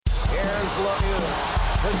Here's Lemieux.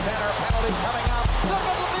 The center penalty coming up. Look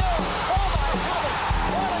at Lemieux. Oh my heavens.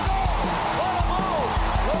 What a goal. What a move.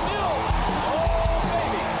 Lemieux. Oh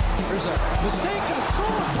baby. There's a mistake and a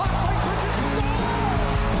throw. Puck by Bridget.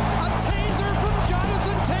 A taser from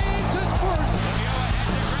Jonathan Toews is first. Lemieux ahead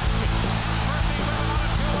to Gretzky. Murphy with him on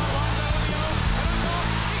a 2-on-1 to Lemieux. And a goal.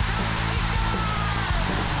 He shoots. He scores.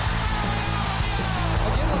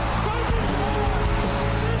 Again, let's go.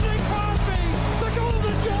 Sidney Crosby. The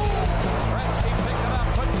golden goal. Gretzky picked it up.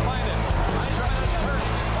 Couldn't find it. Yzerman is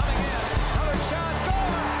turning and coming in. Another shot.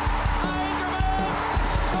 Score. Yzerman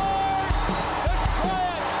scores.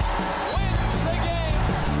 Detroit wins the game.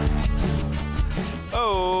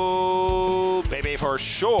 Oh, baby, for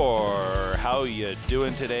sure. How you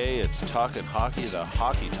doing today? It's Talkin' Hockey, the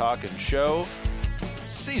Hockey Talkin' Show.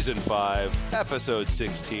 Season 5, Episode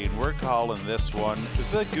 16. We're calling this one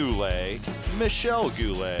The Goulet, Michel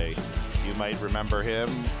Goulet. You might remember him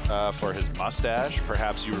for his mustache.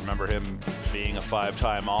 Perhaps you remember him being a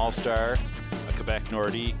 5-time All-Star, a Quebec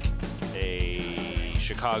Nordique, a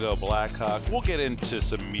Chicago Blackhawk. We'll get into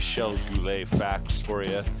some Michel Goulet facts for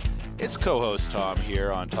you. It's co-host Tom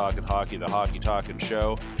here on Talkin' Hockey, the Hockey Talkin'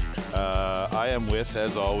 Show. I am with,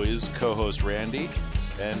 as always, co-host Randy.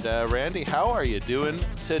 And Randy, how are you doing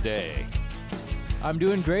today? I'm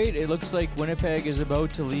doing great. It looks like Winnipeg is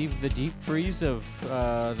about to leave the deep freeze of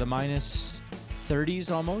the minus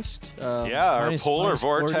 30s almost. Our polar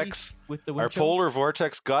vortex. With the our polar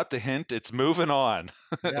vortex got the hint. It's moving on.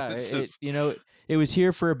 Yeah, it was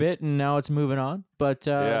here for a bit and now it's moving on. But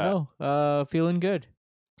feeling good.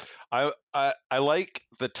 I like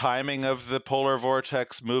the timing of the polar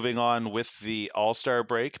vortex moving on with the All-Star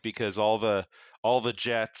break because all the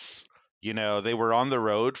Jets, they were on the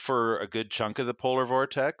road for a good chunk of the polar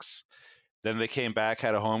vortex. Then they came back,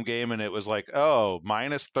 had a home game, and it was like, oh,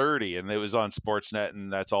 minus 30. And it was on Sportsnet,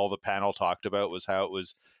 and that's all the panel talked about was how it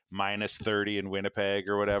was minus 30 in Winnipeg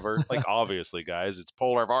or whatever. Like, obviously, guys, it's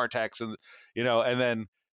polar vortex. And, and then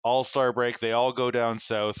All-Star break, they all go down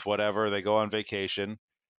south, whatever. They go on vacation.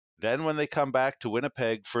 Then when they come back to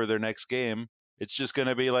Winnipeg for their next game, it's just going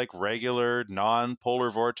to be like regular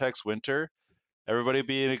non-polar vortex winter. Everybody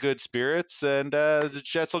be in good spirits, and the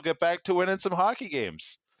Jets will get back to winning some hockey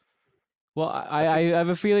games. Well, I have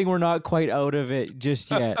a feeling we're not quite out of it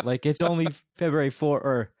just yet. Like, it's only February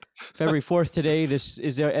 4th today. This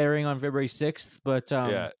is airing on February 6th, but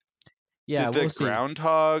did the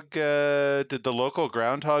groundhog? Did the local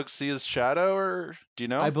groundhog see his shadow, or do you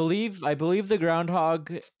know? I believe the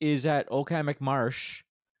groundhog is at Okamek Marsh,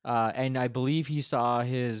 and I believe he saw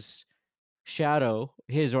his shadow,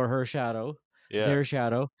 his or her shadow, their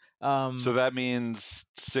shadow. So that means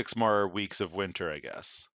 6 more weeks of winter, I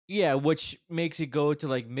guess. Yeah, which makes it go to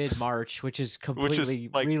like mid-March, which is completely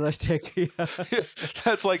realistic.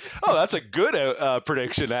 That's like, that's a good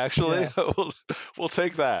prediction, actually. Yeah. We'll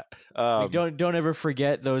take that. Don't ever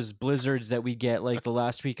forget those blizzards that we get like the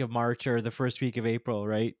last week of March or the first week of April,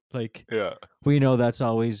 right? Like, we know that's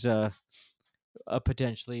always a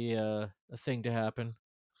potentially a thing to happen.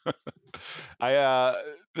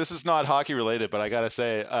 This is not hockey related, but I gotta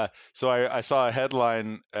say, so I saw a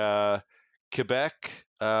headline, Quebec.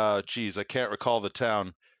 I can't recall the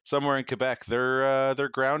town. Somewhere in Quebec, their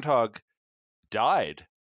groundhog died.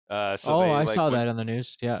 I saw that on the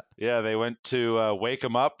news. Yeah. Yeah, they went to wake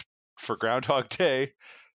him up for Groundhog Day.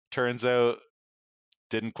 Turns out,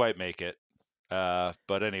 didn't quite make it.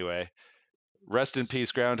 But anyway, rest in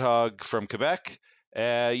peace, groundhog from Quebec.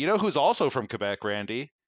 You know who's also from Quebec,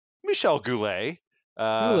 Randy? Michel Goulet.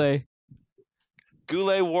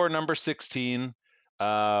 Goulet wore number 16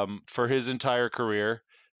 for his entire career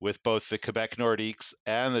with both the Quebec Nordiques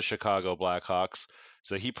and the Chicago Blackhawks.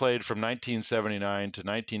 So he played from 1979 to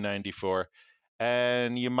 1994.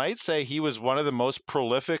 And you might say he was one of the most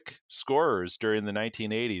prolific scorers during the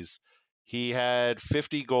 1980s. He had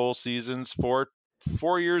 50-goal seasons for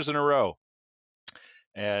 4 years in a row.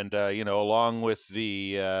 And, along with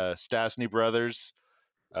the Stastny brothers,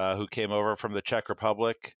 who came over from the Czech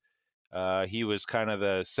Republic, he was kind of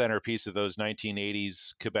the centerpiece of those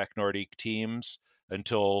 1980s Quebec Nordique teams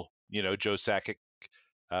until, Joe Sakic,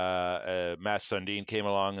 Mats Sundin came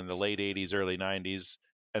along in the late 80s, early 90s.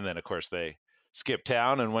 And then, of course, they skipped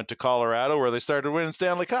town and went to Colorado where they started winning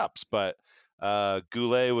Stanley Cups. But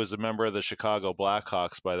Goulet was a member of the Chicago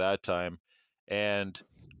Blackhawks by that time. And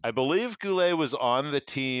I believe Goulet was on the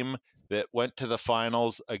team that went to the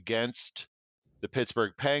finals against the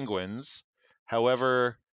Pittsburgh Penguins.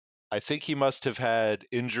 However, I think he must have had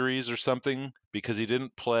injuries or something because he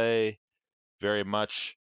didn't play very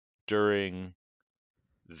much during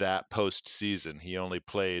that postseason. He only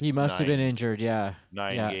played. He must have been injured. Yeah.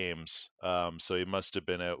 9 games. So he must have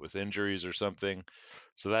been out with injuries or something.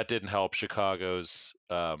 So that didn't help Chicago's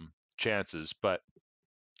chances. But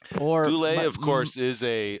Goulet, of course, is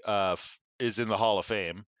in the Hall of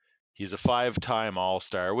Fame. He's a 5-time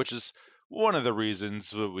All-Star, which is one of the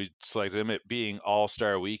reasons we selected him, it being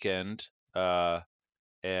All-Star weekend.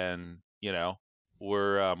 And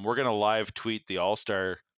we're gonna live tweet the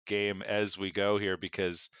All-Star game as we go here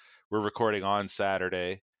because we're recording on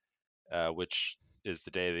Saturday, which is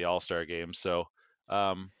the day of the All-Star game. So,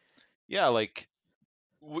 right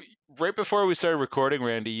before we started recording,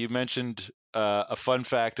 Randy, you mentioned a fun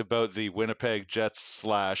fact about the Winnipeg Jets /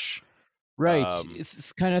 right.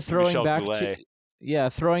 It's kind of throwing Michel back Goulet.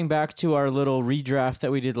 throwing back to our little redraft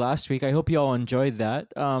that we did last week. I hope you all enjoyed that.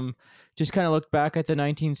 Just kind of looked back at the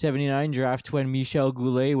 1979 draft when Michel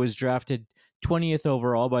Goulet was drafted 20th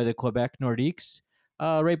overall by the Quebec Nordiques.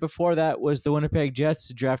 Right before that was the Winnipeg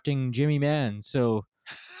Jets drafting Jimmy Mann. So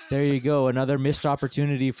there you go. Another missed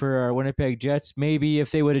opportunity for our Winnipeg Jets. Maybe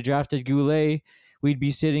if they would have drafted Goulet, we'd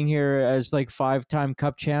be sitting here as like 5-time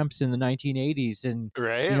Cup champs in the 1980s. And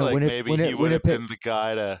right, maybe he would have been the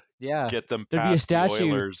guy to get them past the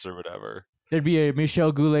Oilers or whatever. There'd be a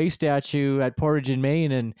Michel Goulet statue at Portage in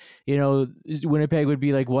Maine, and Winnipeg would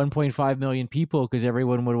be like 1.5 million people because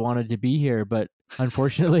everyone would have wanted to be here. But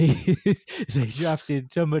unfortunately, they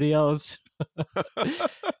drafted somebody else.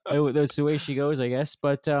 That's the way she goes, I guess.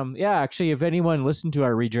 But actually, if anyone listened to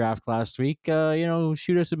our redraft last week,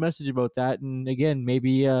 shoot us a message about that. And again,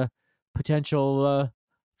 maybe potential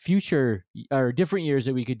future or different years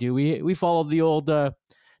that we could do. We followed the old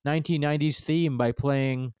 1990s theme by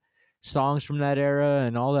playing songs from that era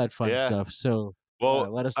and all that fun stuff. So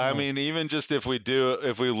let us know. I mean, even just if we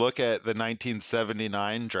look at the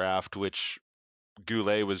 1979 draft, which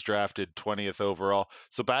Goulet was drafted 20th overall.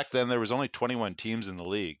 So back then there was only 21 teams in the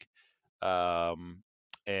league. So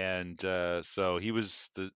he was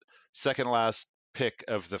the second last pick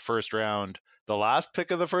of the first round. The last pick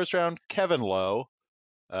of the first round, Kevin Lowe.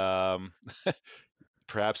 Perhaps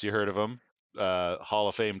you heard of him. Hall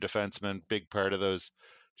of Fame defenseman, big part of those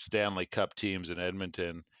Stanley Cup teams in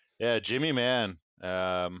Edmonton. Yeah, Jimmy Mann,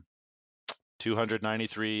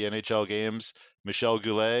 293 NHL games. Michel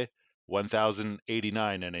Goulet,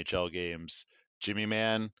 1,089 NHL games. Jimmy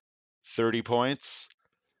Mann, 30 points.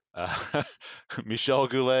 Michel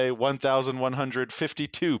Goulet,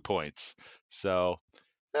 1,152 points. So,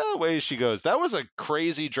 away she goes. That was a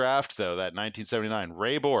crazy draft, though, that 1979.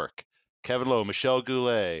 Ray Bourque, Kevin Lowe, Michel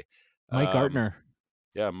Goulet. Mike Gartner.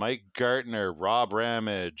 Yeah, Mike Gartner, Rob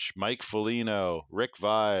Ramage, Mike Foligno, Rick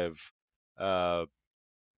Vive. Man,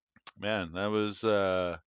 that was...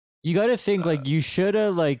 you got to think, you should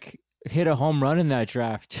have, hit a home run in that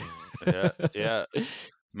draft. yeah.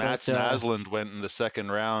 Mats Naslund went in the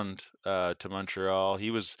second round to Montreal.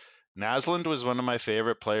 Naslund was one of my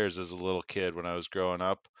favorite players as a little kid when I was growing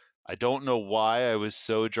up. I don't know why I was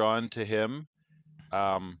so drawn to him,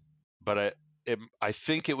 but I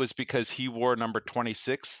think it was because he wore number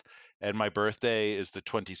 26, and my birthday is the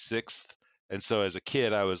 26th, and so as a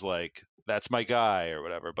kid I was like, that's my guy or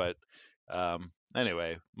whatever. But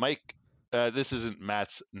anyway, Mike, this isn't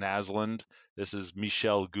Mats Naslund. This is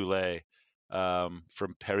Michel Goulet from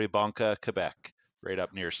Péribonka, Quebec, right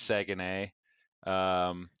up near Saguenay.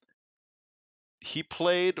 He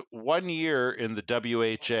played 1 year in the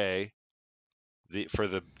WHA for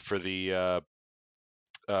the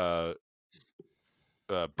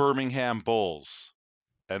Birmingham Bulls,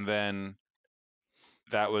 and then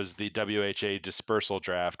that was the WHA dispersal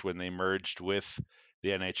draft when they merged with the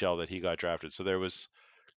NHL that he got drafted. So there was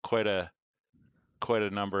quite a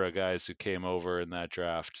number of guys who came over in that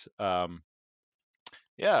draft. I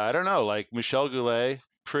don't know, Michel Goulet,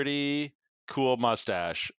 pretty cool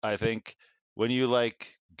mustache. I think when you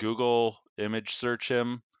Google image search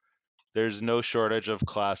him, there's no shortage of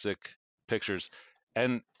classic pictures.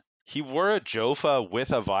 And he wore a Jofa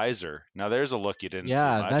with a visor. Now there's a look you didn't see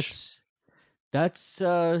much. That's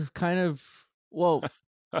kind of, well,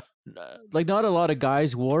 not a lot of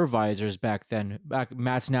guys wore visors back then.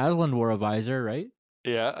 Mats Naslund wore a visor, right?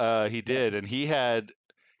 Yeah, he did, and he had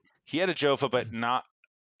a Jofa, but not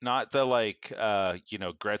the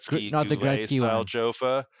Gretzky, not the Gretzky style one.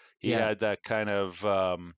 Jofa. He had that kind of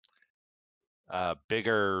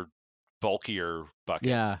bigger, bulkier bucket.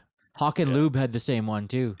 Yeah. Hawk and Lube had the same one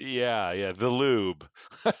too. Yeah, the Lube.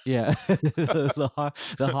 Yeah,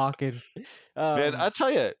 the Hawk and. Man, I'll tell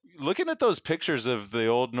you, looking at those pictures of the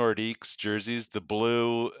old Nordiques jerseys, the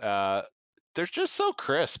blue, they're just so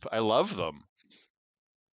crisp. I love them.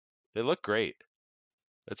 They look great.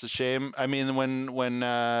 It's a shame. I mean, when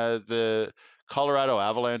the Colorado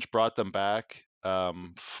Avalanche brought them back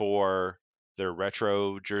for their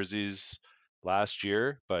retro jerseys last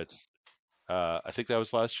year, but I think that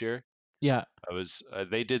was last year. Yeah.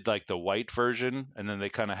 They did like the white version, and then they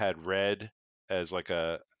kind of had red as like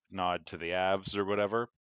a nod to the Avs or whatever.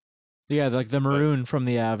 Yeah, like the maroon from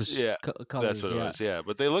the Avs. Yeah, colors, that's what it was. Yeah,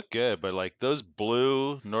 but they look good. But like those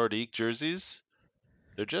blue Nordique jerseys,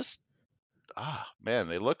 they're just man,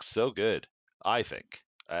 they look so good. I think.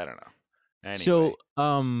 I don't know. Anyway. So,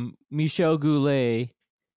 Michel Goulet,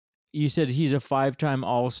 you said he's a 5-time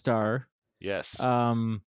All-Star. Yes.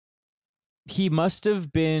 He must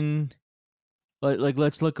have been like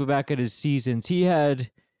let's look back at his seasons. He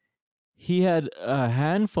had a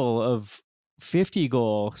handful of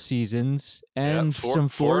 50-goal seasons and some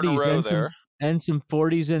 40s and some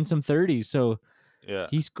 40s and some 30s. So yeah,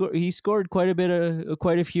 he scored quite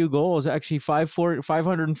a few goals. Actually,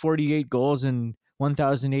 548 goals in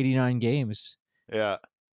 1,089 games. Yeah.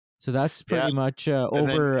 So that's pretty much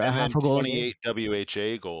over a half a goal. 28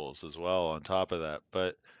 WHA goals as well on top of that.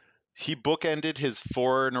 But he bookended his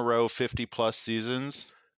 4 in a row 50-plus seasons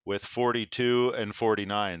with 42 and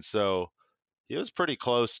 49. So he was pretty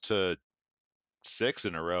close to 6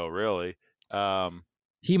 in a row, really.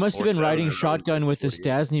 He must have been riding shotgun with the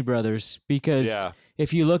Stastny brothers, because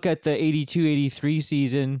if you look at the 82-83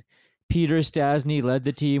 season, Peter Stastny led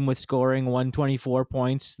the team with scoring 124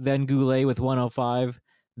 points, then Goulet with 105,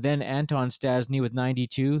 then Anton Stastny with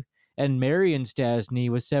 92, and Marian Stastny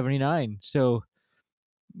with 79. So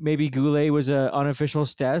maybe Goulet was an unofficial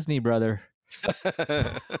Stastny brother.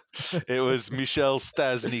 It was Michel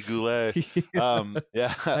Stastny Goulet. Yeah.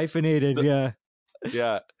 Hyphenated, yeah.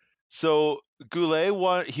 Yeah. So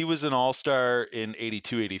Goulet he was an all-star in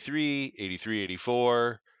 82-83,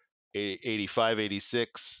 83-84,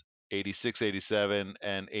 85-86, 86-87,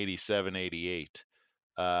 and 87-88.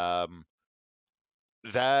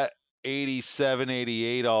 That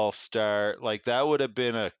 87-88 all-star, like that would have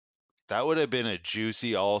been a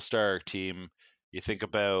juicy all-star team. You think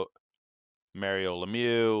about Mario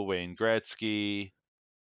Lemieux, Wayne Gretzky.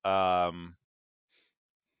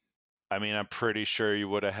 I mean, I'm pretty sure you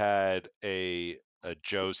would have had a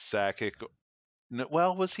Joe Sakic.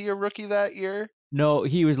 Well, was he a rookie that year? No,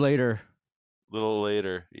 he was later. A little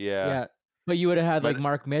later, yeah. Yeah, but you would have had like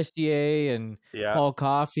Mark Messier and Paul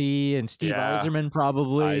Coffey and Steve Yzerman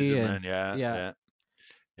probably. Yzerman, yeah.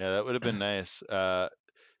 That would have been nice.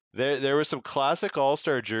 There were some classic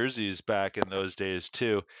All-Star jerseys back in those days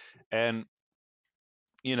too, and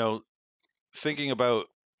thinking about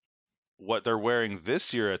what they're wearing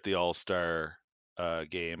this year at the All-Star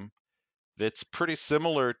game, that's pretty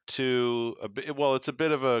similar to it's a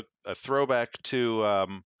bit of a throwback to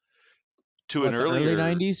an earlier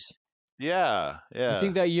 90s. Yeah. I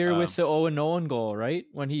think that year with the Owen Nolan goal, right?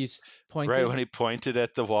 When he's pointed. Right, when he pointed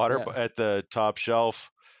at the water at the top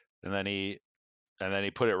shelf, and then he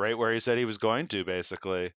put it right where he said he was going to,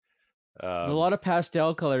 basically. A lot of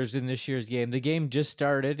pastel colors in this year's game. The game just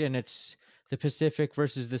started, and it's the Pacific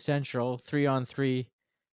versus the Central 3-on-3,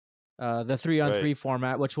 the 3-on-3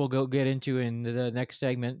 format, which we'll get into in the next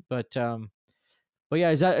segment. But yeah,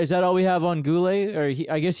 is that all we have on Goulet? Or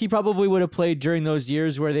I guess he probably would have played during those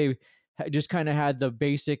years where they just kind of had the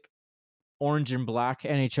basic orange and black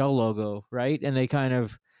NHL logo, right? And it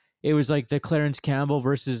was like the Clarence Campbell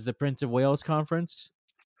versus the Prince of Wales conference.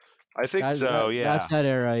 I think so. Yeah, that's that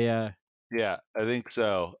era. Yeah. Yeah, I think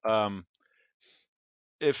so. I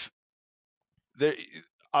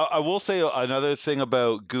will say another thing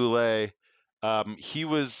about Goulet. He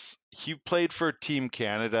played for Team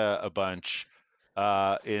Canada a bunch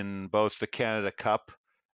in both the Canada Cup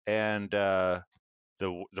and the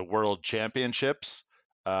World Championships.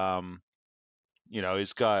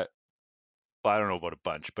 He's got, I don't know about a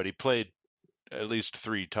bunch, but he played at least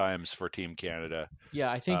 3 times for Team Canada. Yeah,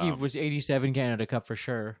 I think he was 87 Canada Cup for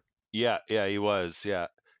sure. Yeah, he was. Yeah,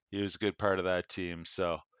 he was a good part of that team.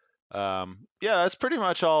 So, that's pretty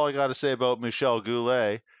much all I got to say about Michel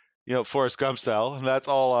Goulet. Forrest Gump style, and that's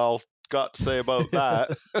all I'll got to say about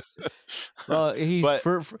that. Well,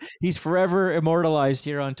 he's forever immortalized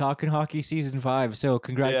here on Talkin' Hockey Season 5. So,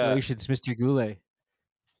 congratulations, Mr. Goulet.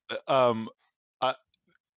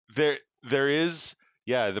 There is.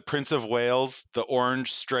 Yeah, the Prince of Wales, the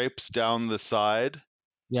orange stripes down the side.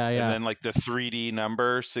 Yeah. And then like the 3D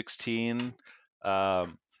number 16.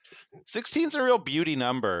 16's a real beauty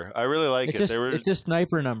number. I really like it. It's a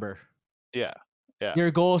sniper number. Yeah. You're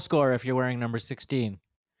a goal scorer if you're wearing number 16.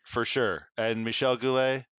 For sure. And Michel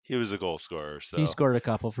Goulet, he was a goal scorer. So he scored a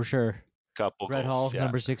couple for sure. Couple Brett goals, Hall,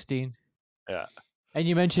 number 16. Yeah. And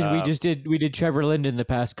you mentioned we did Trevor Linden the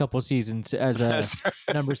past couple seasons as a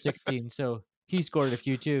number 16, so he scored a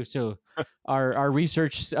few too. So our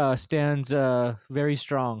research stands very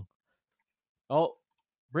strong. Oh,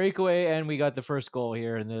 breakaway, and we got the first goal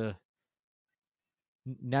here, and the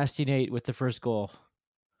Nasty Nate with the first goal.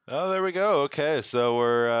 Oh, there we go. Okay, so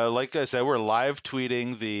we're like I said, we're live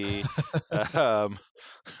tweeting the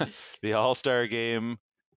the All-Star game.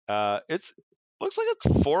 It's looks like it's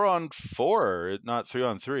 4-on-4, not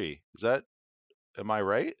 3-on-3. Is that? Am I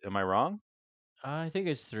right? Am I wrong? I think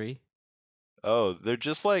it's 3. Oh, they're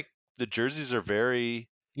just like the jerseys are very.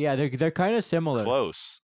 Yeah, they're kind of similar.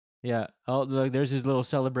 Close. Yeah. Oh, look, there's his little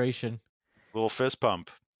celebration. Little fist pump.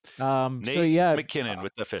 Nate so yeah, McKinnon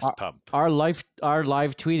with the fist pump. Our live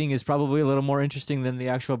tweeting is probably a little more interesting than the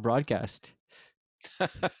actual broadcast.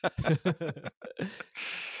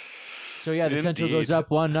 So yeah, the Indeed. Central goes up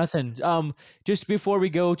 1-0. Just before we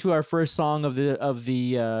go to our first song of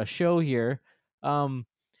the show here, I'm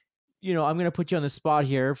going to put you on the spot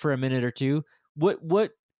here for a minute or two. What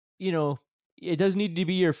it doesn't need to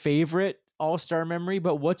be your favorite All-Star memory,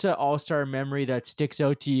 but what's an All-Star memory that sticks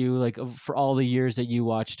out to you, like for all the years that you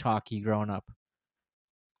watched hockey growing up?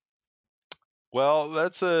 Well,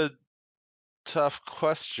 that's a tough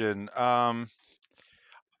question.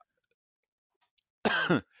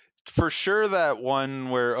 For sure, that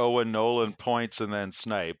one where Owen Nolan points and then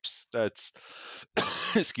snipes. That's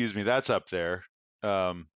excuse me. That's up there.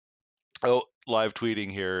 Live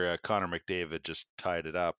tweeting here. Connor McDavid just tied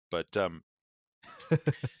it up, but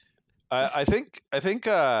I think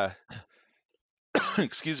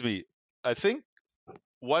excuse me. I think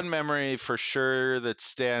one memory for sure that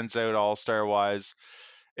stands out All-Star wise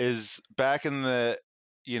is back in the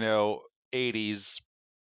 80s,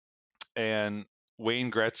 and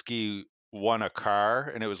Wayne Gretzky won a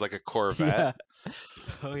car, and it was like a Corvette. Yeah.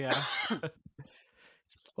 Oh yeah.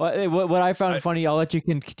 Well, what I found funny, I'll let you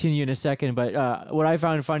continue in a second, but what I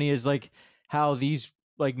found funny is like how these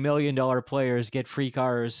like $1 million players get free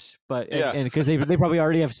cars, but and because they probably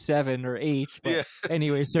already have 7 or 8. But yeah.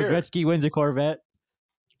 Anyway, so Gretzky wins a Corvette.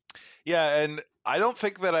 Yeah, and I don't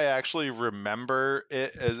think that I actually remember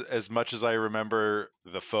it as much as I remember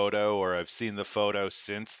the photo, or I've seen the photo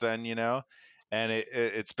since then, And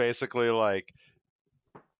it's basically like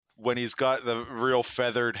when he's got the real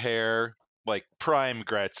feathered hair, like prime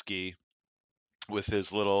Gretzky, with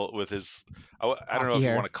his I don't know if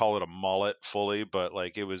you want to call it a mullet fully, but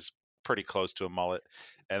like it was pretty close to a mullet.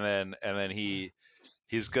 And then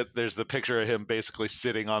he's got, there's the picture of him basically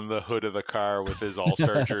sitting on the hood of the car with his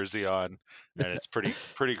All-Star jersey on, and it's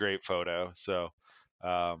pretty great photo. So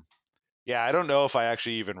yeah, I don't know if I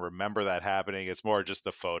actually even remember that happening. It's more just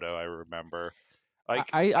the photo I remember. Like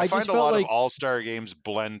I find a lot of All-Star games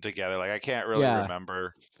blend together. Like I can't really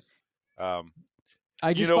remember.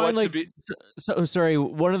 I just find so sorry.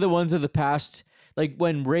 One of the ones of the past, like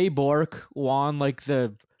when Ray Bourque won like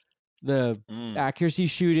the accuracy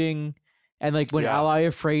shooting, and like when Ally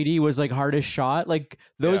Afraidy was like hardest shot, like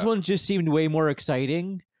those ones just seemed way more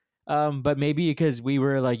exciting. But maybe because we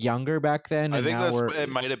were like younger back then. I think it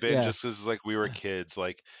might have been just because like we were kids.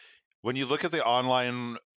 Like when you look at the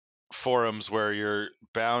online forums where you're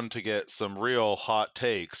bound to get some real hot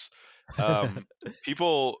takes,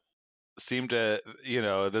 people seem to,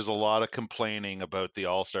 there's a lot of complaining about the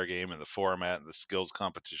All-Star game and the format and the skills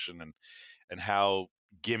competition and how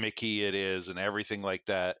gimmicky it is and everything like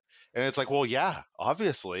that. And it's like, well, yeah,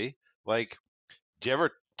 obviously. Like, do you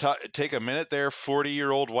ever take a minute there,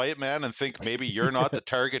 40-year-old white man, and think maybe you're not the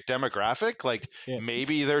target demographic? Like,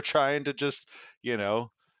 maybe they're trying to just,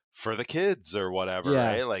 for the kids or whatever,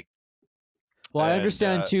 right? Like, well, I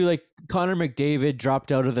understand too, like Connor McDavid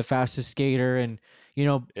dropped out of the fastest skater and,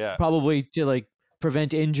 probably to like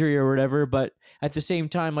prevent injury or whatever. But at the same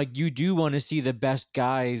time, like you do want to see the best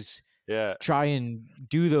guys try and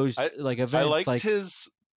do those events.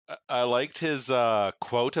 I liked his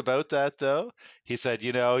quote about that though. He said,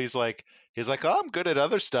 he's like, oh, I'm good at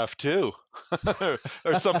other stuff too,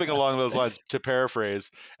 or something along those lines, to paraphrase.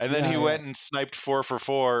 And then he went and sniped 4 for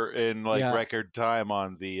 4 in record time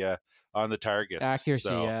on the targets. Accuracy,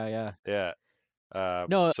 so, yeah.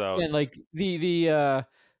 No, and like the I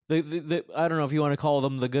don't know if you want to call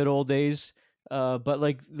them the good old days, but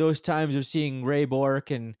like those times of seeing Ray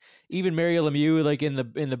Bourque and even Mario Lemieux, like in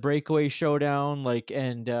the breakaway showdown, like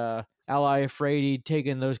and Ally Afraidy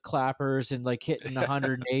taking those clappers and like hitting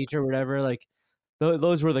 108 or whatever, like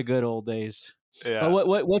those were the good old days. Yeah. But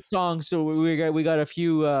what songs? So we got a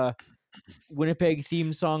few Winnipeg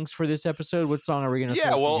theme songs for this episode. What song are we gonna?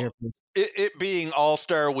 Yeah, well, it being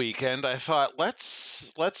All-Star Weekend, I thought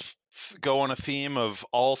let's go on a theme of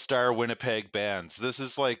all-star Winnipeg bands. This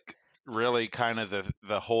is like really kind of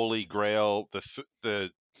the holy grail,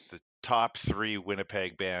 the top 3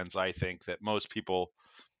 Winnipeg bands, I think, that most people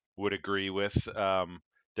would agree with.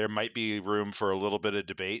 There might be room for a little bit of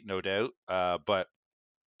debate, no doubt, but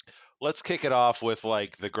let's kick it off with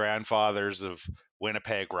like the grandfathers of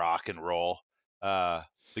Winnipeg rock and roll, the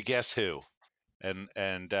Guess Who, and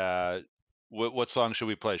what song should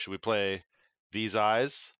we play? Should we play These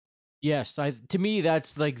Eyes? Yes, to me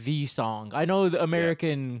that's like the song. I know the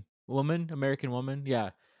American Woman,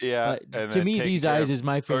 yeah. Yeah, to me, These Eyes is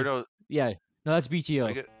my favorite. No, yeah, no, that's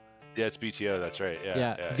BTO. Yeah, it's BTO. That's right.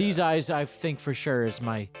 Yeah. These Eyes, I think for sure is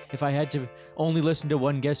my. If I had to only listen to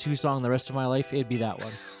one Guess Who song the rest of my life, it'd be that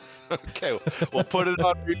one. Okay, we'll put it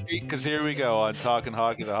on repeat because here we go on Talking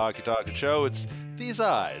Hockey, the Hockey Talking Show. It's These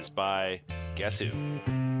Eyes by Guess Who.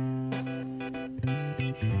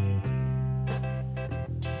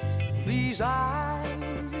 These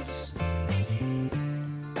eyes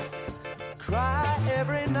cry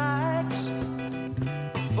every night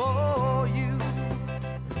for you.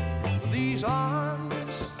 These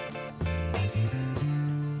arms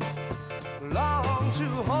long to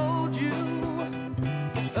hold you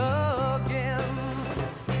again.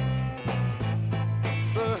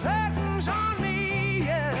 The curtains on me,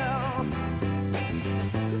 yeah,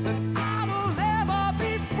 and I will never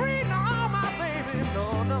be free, no, my baby,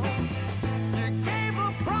 no, no. You gave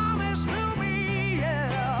a promise to me,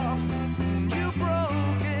 yeah, you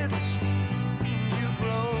broke it,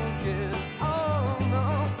 oh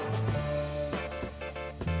no.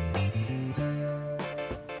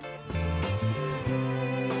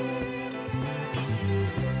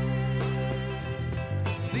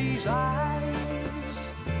 These eyes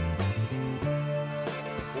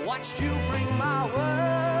watched you bring my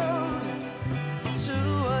world to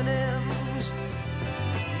an end.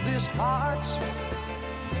 This heart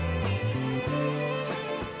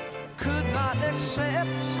could not accept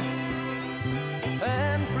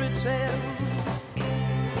and pretend.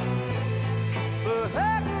 The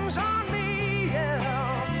curtains on me, yeah,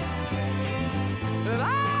 and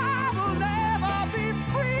I will never be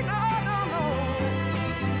free, no, no, no.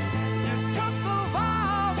 You took the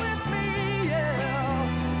vow with me,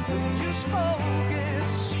 yeah, and you spoke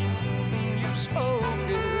it,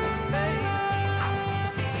 baby.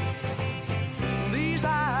 These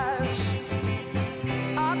eyes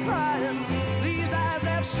are crying. These eyes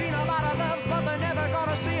have seen a lot of love, but they're never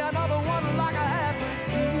gonna see another one like I had with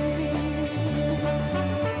you.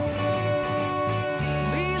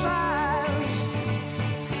 These eyes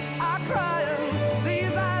are crying.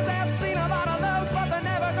 These eyes have seen a lot of love, but they're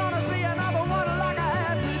never gonna see another one like I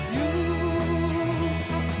had with you.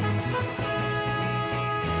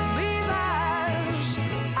 These eyes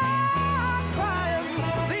are crying.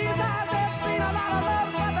 These eyes have seen a lot of love,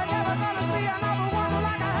 but they're never gonna see another one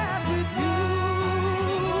like I had with you.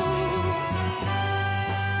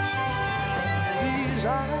 These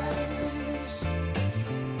eyes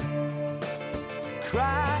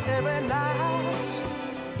cry every night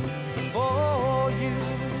for you.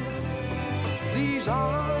 These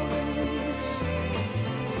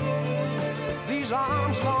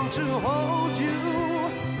arms long to hold you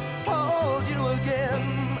again.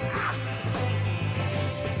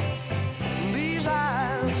 These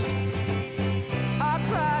eyes are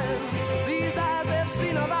crying. These eyes have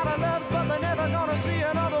seen a lot of love, but they're never gonna see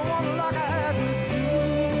another one like I had with you.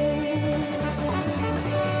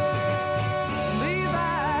 These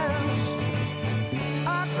eyes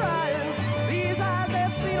are crying. These eyes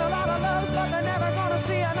have seen a lot of love, but they're never gonna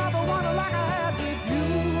see another one like I had with you.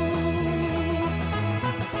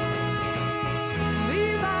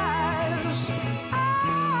 These eyes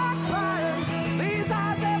are crying. These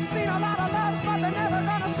eyes have seen a lot of love, but they're never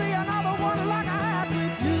gonna see another one like I had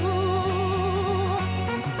with you.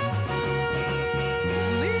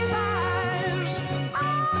 These eyes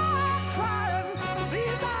are crying.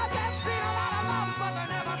 These eyes have seen a lot of love, but they're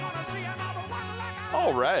never gonna see another one like I had.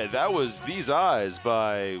 All right, that was These Eyes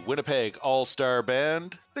by Winnipeg all-star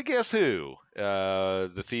band, the Guess Who.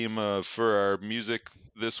 The theme for our music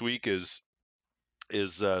this week is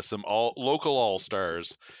some local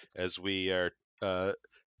all-stars, as we are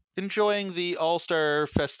enjoying the all-star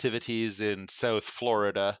festivities in South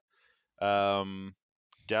Florida, right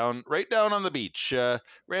down on the beach.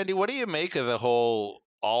 Randy, what do you make of the whole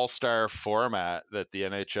all-star format that the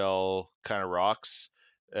NHL kind of rocks?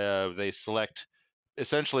 They select,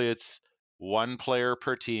 essentially it's one player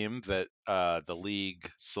per team that the league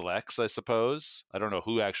selects, I suppose. I don't know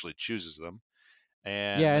who actually chooses them.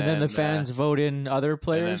 And then the fans vote in other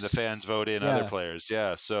players. And then the fans vote in other players.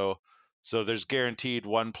 Yeah. So So there's guaranteed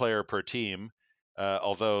one player per team.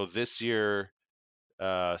 Although this year,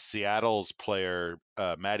 Seattle's player,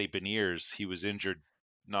 Matty Beniers, he was injured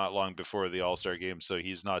not long before the All-Star game, so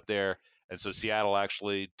he's not there. And so Seattle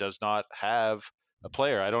actually does not have a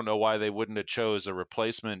player. I don't know why they wouldn't have chose a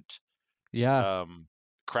replacement. Yeah.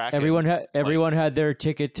 Kraken. Everyone had their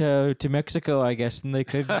ticket to Mexico, I guess, and they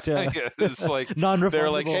could. It's like they're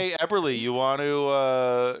like, "Hey, Eberle, you want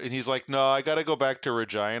to?" And he's like, "No, I got to go back to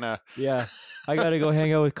Regina." Yeah, I got to go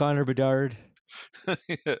hang out with Connor Bedard.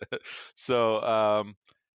 So,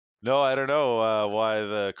 no, I don't know why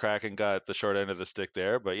the Kraken got the short end of the stick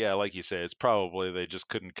there, but yeah, like you say, it's probably they just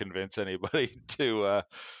couldn't convince anybody to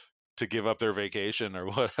give up their vacation or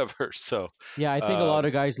whatever. So yeah, I think a lot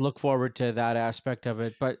of guys look forward to that aspect of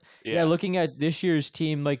it. But yeah, looking at this year's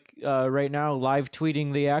team, like right now, live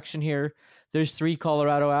tweeting the action here, there's 3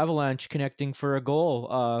 Colorado Avalanche connecting for a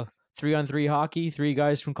goal. 3-on-3 hockey, 3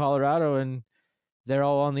 guys from Colorado, and they're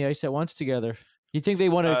all on the ice at once together. You think they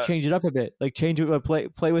want to change it up a bit, like change it,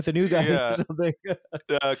 play with a new guy or something?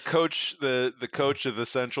 Coach, the coach of the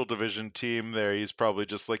Central Division team there, he's probably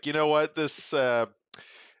just like, you know what, this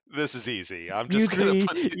is easy. I'm just gonna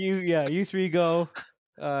put you 3 go.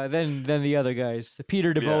 Then the other guys.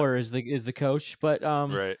 Peter DeBoer is the coach, but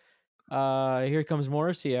right. Here comes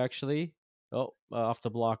Morrissey actually. Off the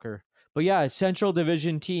blocker. But yeah, Central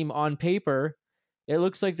Division team on paper, it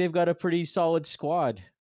looks like they've got a pretty solid squad.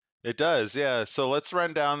 It does, yeah. So let's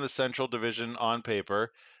run down the Central Division on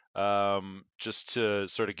paper, just to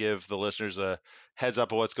sort of give the listeners a heads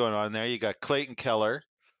up of what's going on there. You got Clayton Keller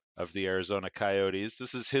of the Arizona Coyotes.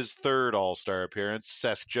 This is his 3rd All-Star appearance.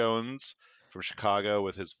 Seth Jones from Chicago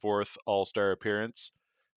with his 4th All-Star appearance.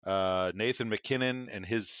 Nathan MacKinnon in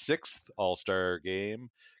his 6th All-Star game.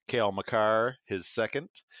 Cale Makar, his 2nd.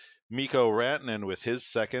 Mikko Rantanen with his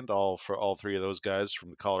 2nd, all 3 of those guys from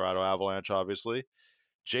the Colorado Avalanche, obviously.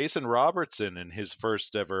 Jason Robertson in his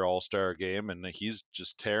 1st ever All-Star game, and he's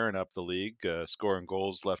just tearing up the league, scoring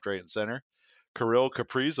goals left, right, and center. Kirill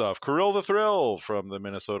Kaprizov, Kirill the Thrill from the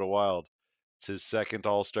Minnesota Wild. It's his 2nd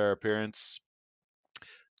All-Star appearance.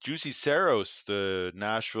 Juuse Saros, the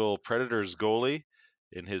Nashville Predators goalie,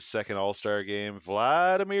 in his 2nd All-Star game.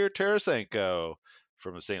 Vladimir Tarasenko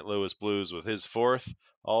from the St. Louis Blues with his 4th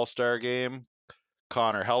All-Star game.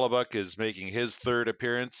 Connor Hellebuyck is making his 3rd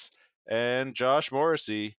appearance. And Josh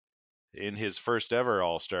Morrissey in his 1st ever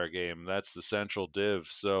All-Star game. That's the Central Div.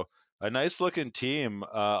 So a nice-looking team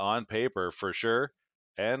on paper for sure.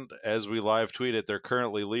 And as we live tweeted, they're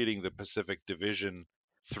currently leading the Pacific Division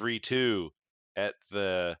 3-2 at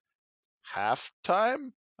the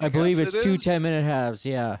halftime. I believe it's 2 10-minute halves.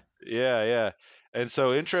 Yeah. Yeah. And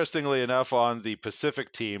so interestingly enough, on the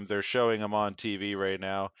Pacific team, they're showing them on TV right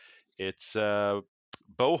now. It's Bo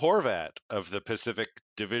Horvat of the Pacific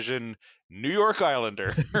Division New York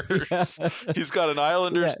Islanders. He's got an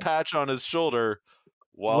Islanders patch on his shoulder.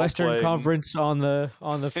 While Western playing. Conference on the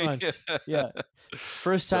front. Yeah.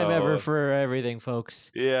 First time ever for everything,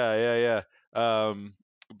 folks. Yeah.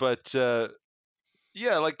 But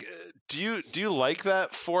like, do you like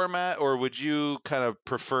that format, or would you kind of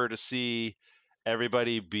prefer to see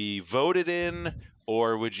everybody be voted in,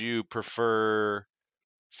 or would you prefer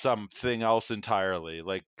something else entirely?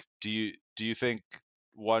 Like, do you think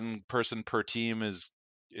one person per team is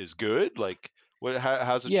good? Like,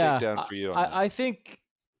 how's it shake down for you? I think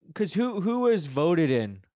because who was voted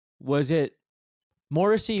in? Was it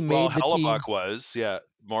Morrissey made the team? Hellebuyck was, yeah.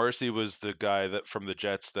 Morrissey was the guy that from the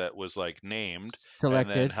Jets that was like named,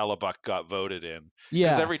 selected, and then Hellebuyck got voted in. Yeah,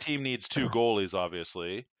 because every team needs 2 goalies,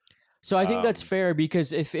 obviously. So I think that's fair,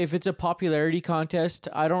 because if it's a popularity contest,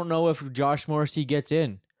 I don't know if Josh Morrissey gets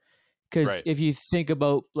in. Because if you think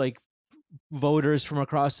about like voters from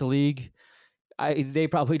across the league, they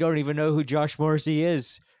probably don't even know who Josh Morrissey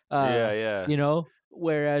is. You know,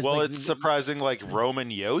 whereas it's surprising like Roman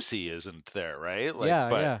Josi isn't there, right?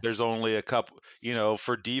 Like, there's only a couple. You know,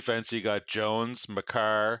 for defense, you got Jones,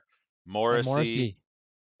 Makar, Morrissey.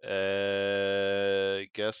 I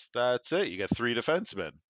guess that's it. You got 3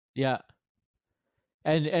 defensemen. Yeah,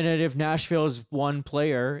 and if Nashville's one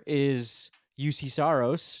player is Juuse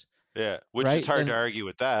Saros. Yeah, which is hard to argue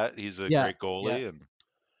with that. He's a great goalie.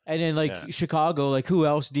 And then Chicago, like, who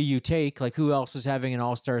else do you take? Like, who else is having an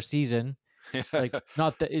all-star season? Like,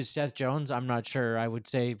 not that is Seth Jones. I'm not sure. I would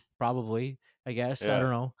say probably, I guess. I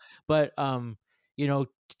don't know. But, you know,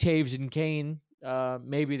 Taves and Kane,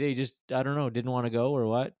 maybe they just, I don't know, didn't want to go or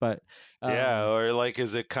what. But or like,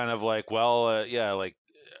 is it kind of like, like,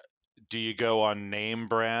 do you go on name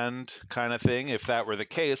brand kind of thing? If that were the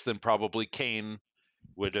case, then probably Kane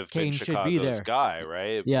would have been Chicago's guy,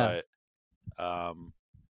 right? Yeah. But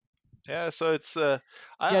Yeah, so it's I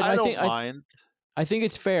don't think mind. I think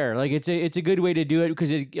it's fair. Like it's a good way to do it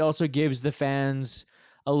because it also gives the fans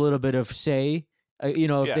a little bit of say. If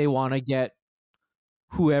Yeah. they want to get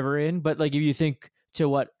whoever in, but like if you think to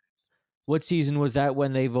what season was that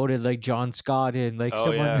when they voted like John Scott in, like Oh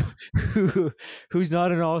someone yeah. who's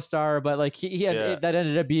not an all-star, but like he had Yeah. that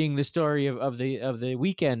ended up being the story of the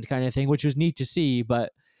weekend kind of thing, which was neat to see.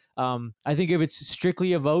 But I think if it's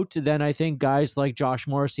strictly a vote, then I think guys like Josh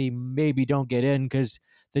Morrissey maybe don't get in because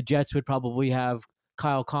the Jets would probably have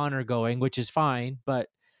Kyle Connor going, which is fine. But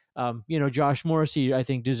Josh Morrissey, I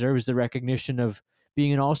think, deserves the recognition of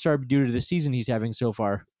being an all-star due to the season he's having so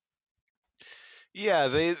far. Yeah,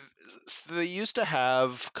 they used to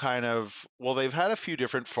have kind of, well, they've had a few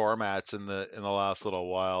different formats in the last little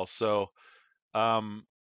while. So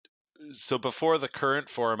before the current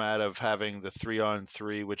format of having the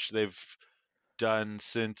 3-on-3, which they've done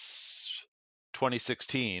since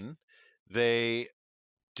 2016, they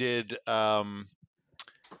did like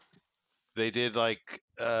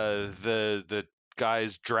the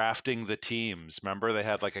guys drafting the teams. Remember, they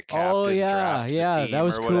had like a Oh captain yeah, draft the yeah, that team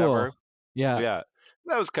was or whatever. cool. Yeah. Yeah,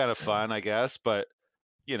 that was kind of fun, I guess. But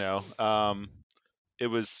it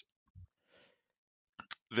was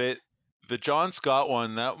the John Scott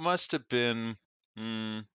one. That must have been.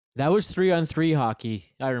 That was 3-on-3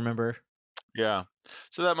 hockey. I remember. Yeah,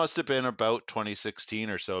 so that must have been about 2016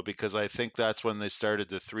 or so, because I think that's when they started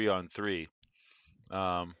the 3-on-3.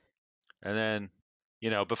 And then,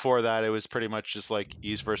 before that, it was pretty much just like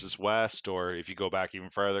East versus West, or if you go back even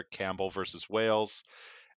farther, Campbell versus Wales.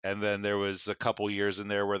 And then there was a couple years in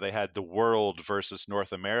there where they had the World versus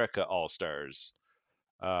North America All-Stars.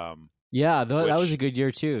 Yeah, that was a good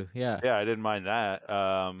year too. Yeah. Yeah, I didn't mind that.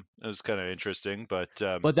 It was kind of interesting, but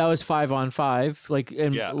But that was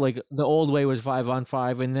 5-on-5. yeah, Like the old way was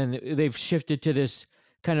 5-on-5, and then they've shifted to this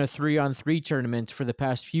kind of 3-on-3 tournament for the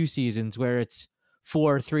past few seasons, where it's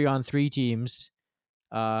 4 3-on-3 teams,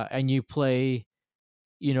 and you play,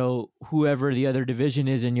 whoever the other division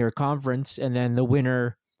is in your conference, and then the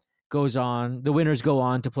winners go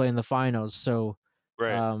on to play in the finals. So,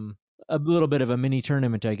 right. a little bit of a mini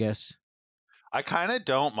tournament, I guess. I kind of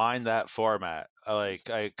don't mind that format. I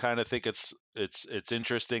kind of think it's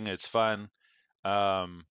interesting, it's fun.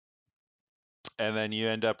 And then you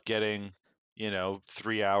end up getting,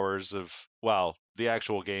 3 hours of, well, the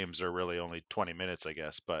actual games are really only 20 minutes, I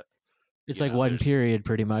guess, but It's like one period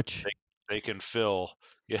pretty much. they can fill,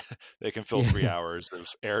 yeah, they can fill Yeah. 3 hours of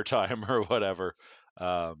airtime or whatever.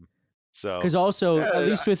 So Because also, yeah, at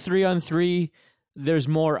least with 3-on-3, there's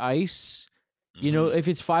more ice. If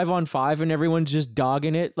it's 5-on-5 and everyone's just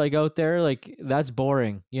dogging it like out there, like that's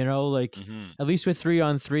boring. At least with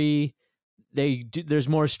 3-on-3, there's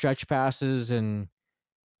more stretch passes and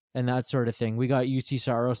that sort of thing. We got UC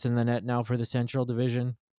Saros in the net now for the Central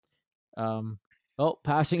Division.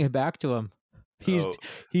 Passing it back to him. He's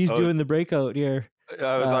doing the breakout here.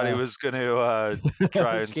 I thought he was going to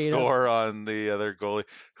try and score on the other goalie.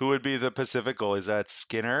 Who would be the Pacific goalie? Is that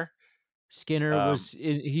Skinner? Skinner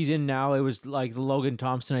he's in now. It was like Logan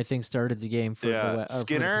Thompson, I think, started the game.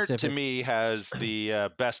 Skinner to me has the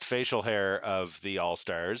best facial hair of the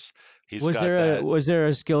All-Stars. Was there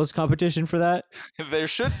a skills competition for that? There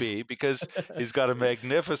should be, because he's got a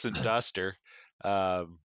magnificent duster.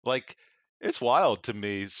 It's wild to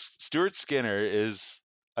me. Stuart Skinner is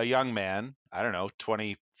a young man. I don't know,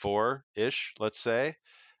 24-ish, let's say,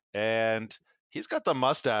 and he's got the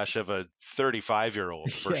mustache of a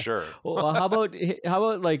 35-year-old for sure. Well, how about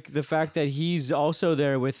like the fact that he's also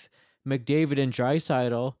there with McDavid and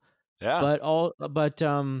Draisaitl? Yeah.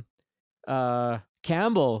 But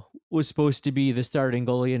Campbell was supposed to be the starting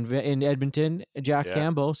goalie in Edmonton. Jack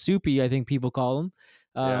Campbell, Soupy, I think people call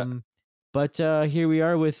him. But here we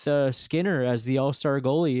are with Skinner as the All-Star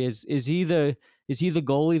goalie. Is he the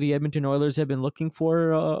goalie the Edmonton Oilers have been looking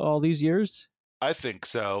for all these years? I think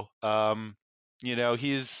so.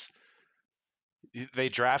 They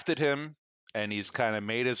drafted him, and he's kind of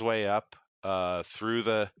made his way up through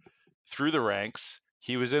the ranks.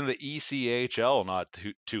 He was in the ECHL not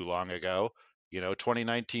too long ago.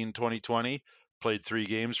 2019, 2020, played 3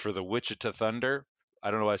 games for the Wichita Thunder. I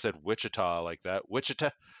don't know why I said Wichita like that.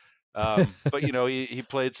 Wichita. But he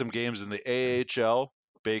played some games in the AHL,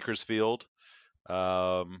 Bakersfield,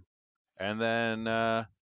 and that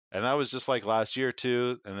was just like last year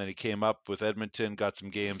too. And then he came up with Edmonton, got some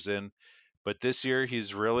games in. But this year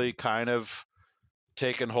he's really kind of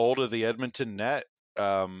taken hold of the Edmonton net.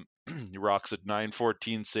 He rocks at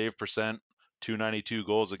 .914 save percent, .292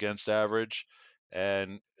 goals against average,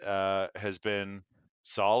 and has been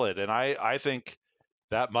solid. And I think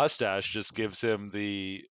that mustache just gives him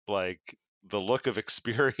the like the look of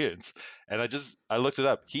experience. And I looked it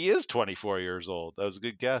up. He is 24 years old. That was a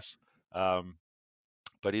good guess. But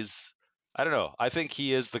I don't know. I think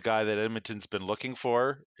he is the guy that Edmonton's been looking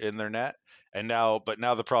for in their net. But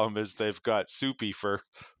now the problem is they've got Soupy for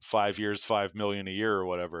 5 years, $5 million a year or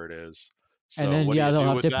whatever it is. So and then what do you they'll do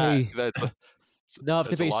have with to that? pay. They'll have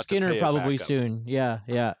to pay Skinner probably soon. Yeah.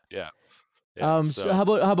 Yeah. So how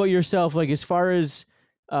about yourself? Like as far as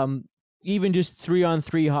even just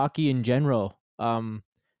 3-on-3 hockey in general,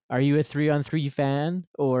 are you a 3-on-3 fan,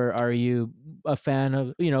 or are you a fan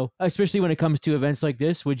of, especially when it comes to events like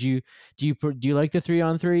this? Do you like the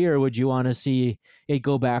 3-on-3, or would you want to see it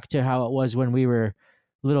go back to how it was when we were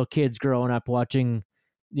little kids growing up watching,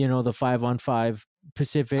 the 5-on-5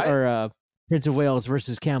 Pacific or Prince of Wales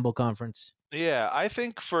versus Campbell Conference? Yeah, I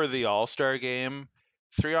think for the All-Star game,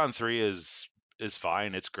 3-on-3 is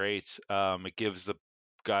fine. It's great. It gives the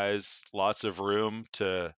guys lots of room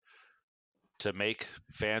to make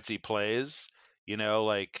fancy plays.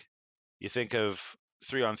 Like you think of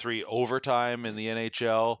 3-on-3 overtime in the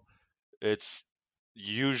NHL, it's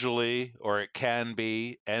usually, or it can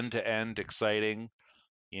be, end-to-end exciting.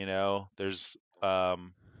 There's so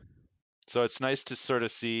it's nice to sort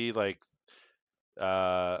of see, like,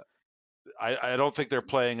 I don't think they're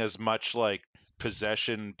playing as much like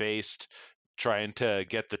possession based, trying to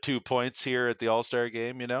get the 2 points here at the All-Star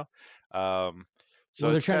game, So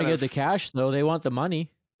they're trying to get the cash though. They want the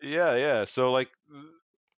money. Yeah. So like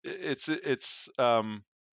it's a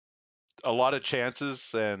lot of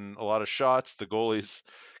chances and a lot of shots. The goalies,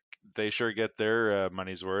 they sure get their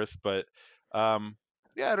money's worth, but I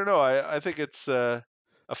don't know. I think it's a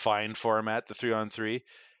fine format, the 3-on-3.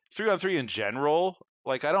 3-on-3 in general,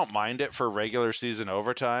 like I don't mind it for regular season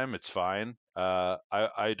overtime. It's fine.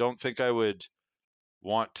 I don't think I would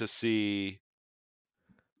want to see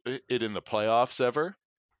it in the playoffs ever.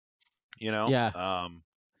 Yeah.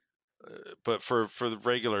 But for the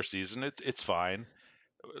regular season, it's fine.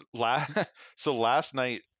 So last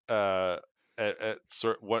night, at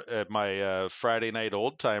my Friday night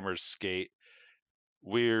old timers skate,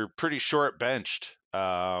 we're pretty short benched.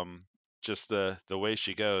 Just the way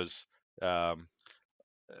she goes,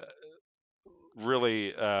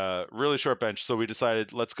 really short bench. So we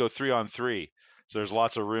decided, let's go 3-on-3. So there's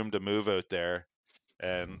lots of room to move out there,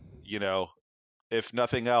 and if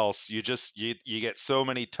nothing else, you get so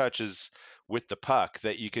many touches with the puck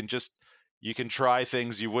that you can try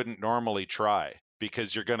things you wouldn't normally try,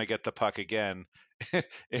 because you're going to get the puck again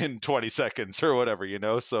in 20 seconds or whatever,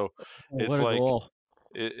 so it's like goal.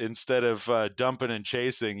 Instead of dumping and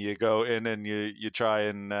chasing, you go in and you try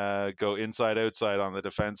and go inside outside on the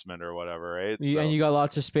defenseman or whatever, right? And you got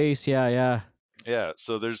lots of space. Yeah.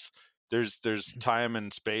 So there's time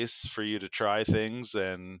and space for you to try things.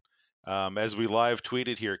 And as we live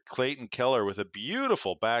tweeted here, Clayton Keller with a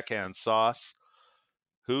beautiful backhand sauce.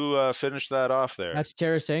 Who finished that off there? That's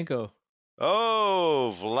Tarasenko.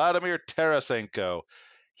 Oh, Vladimir Tarasenko.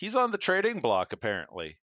 He's on the trading block,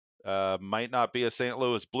 apparently. Might not be a St.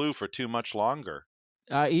 Louis Blue for too much longer.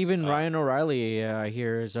 Even Ryan O'Reilly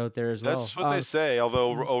here is out there as well. That's what they say,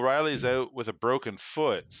 although O'Reilly's out with a broken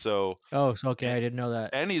foot. So. Oh, okay. I didn't know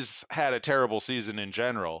that. And he's had a terrible season in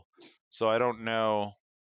general. So I don't know.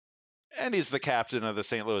 And he's the captain of the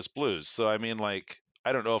St. Louis Blues. So, I mean, like,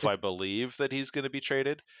 I don't know if I believe that he's going to be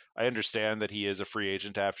traded. I understand that he is a free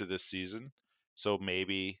agent after this season. So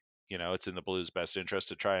maybe, it's in the Blues' best interest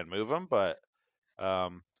to try and move him. But,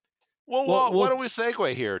 why don't we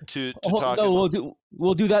segue here to talk? No,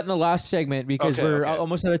 we'll do that in the last segment, because we're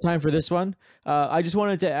almost out of time for this one. I just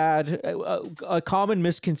wanted to add a common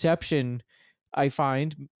misconception I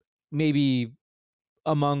find, maybe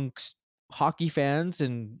amongst hockey fans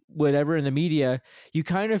and whatever in the media. You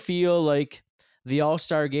kind of feel like the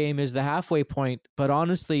All-Star game is the halfway point, but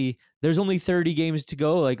honestly, there's only 30 games to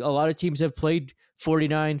go. Like, a lot of teams have played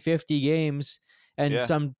 49, 50 games, and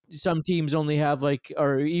some teams only have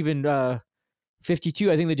or even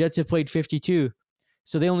 52. I think the Jets have played 52.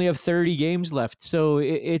 So they only have 30 games left. So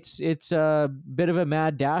it's a bit of a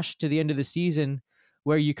mad dash to the end of the season,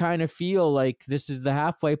 where you kind of feel like this is the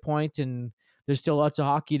halfway point and there's still lots of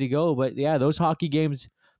hockey to go. But yeah, those games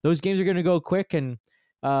are going to go quick. And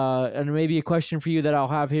maybe a question for you that I'll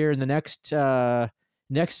have here in the next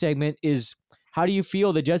segment is, how do you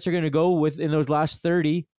feel the Jets are going to go in those last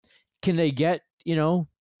 30? Can they get,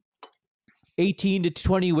 18 to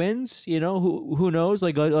 20 wins? Who knows?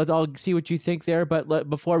 Like, I'll see what you think there. But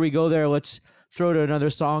before we go there, let's throw to another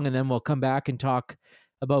song, and then we'll come back and talk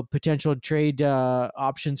about potential trade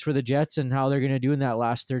options for the Jets and how they're going to do in that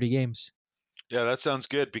last 30 games. Yeah, that sounds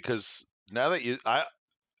good, because now that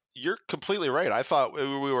you're completely right. I thought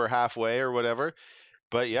we were halfway or whatever.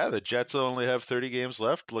 But yeah, the Jets only have 30 games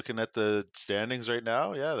left. Looking at the standings right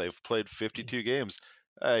now, yeah, they've played 52 games.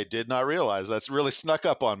 I did not realize that's really snuck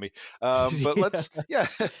up on me. But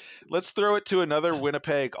let's throw it to another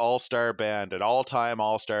Winnipeg all-star band, an all-time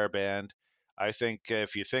all-star band. I think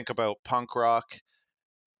if you think about punk rock,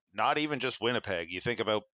 not even just Winnipeg, you think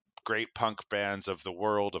about great punk bands of the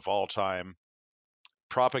world of all time,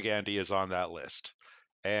 Propagandhi is on that list.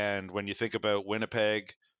 And when you think about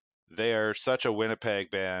Winnipeg, they are such a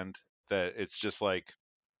Winnipeg band that it's just like,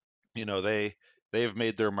 they've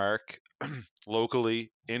made their mark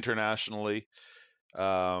locally, internationally.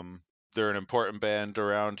 They're an important band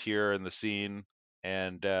around here in the scene,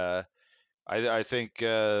 and I think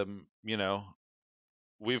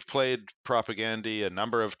we've played Propagandhi a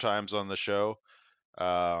number of times on the show.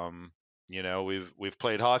 We've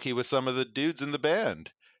played hockey with some of the dudes in the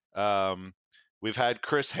band. We've had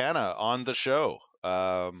Chris Hanna on the show.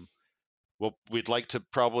 Well, we'd like to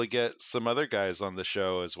probably get some other guys on the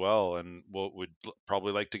show as well, and we'd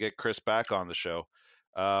probably like to get Chris back on the show.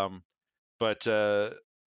 But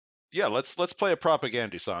let's play a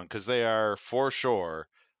Propagandhi song, because they are for sure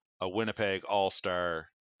a Winnipeg all-star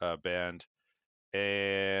band.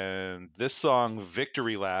 And this song,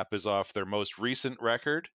 Victory Lap, is off their most recent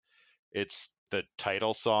record. It's the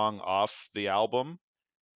title song off the album.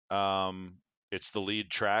 It's the lead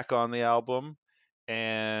track on the album,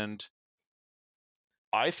 and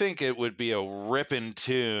I think it would be a ripping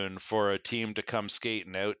tune for a team to come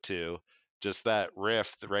skating out to. Just that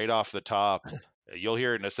riff right off the top. You'll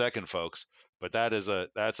hear it in a second, folks. But that's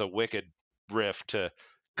a wicked riff to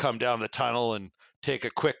come down the tunnel and take a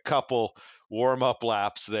quick couple warm-up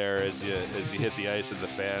laps there as you hit the ice and the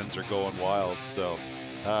fans are going wild. So,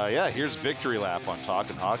 here's Victory Lap on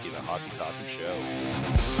Talkin' Hockey, the Hockey Talkin' Show.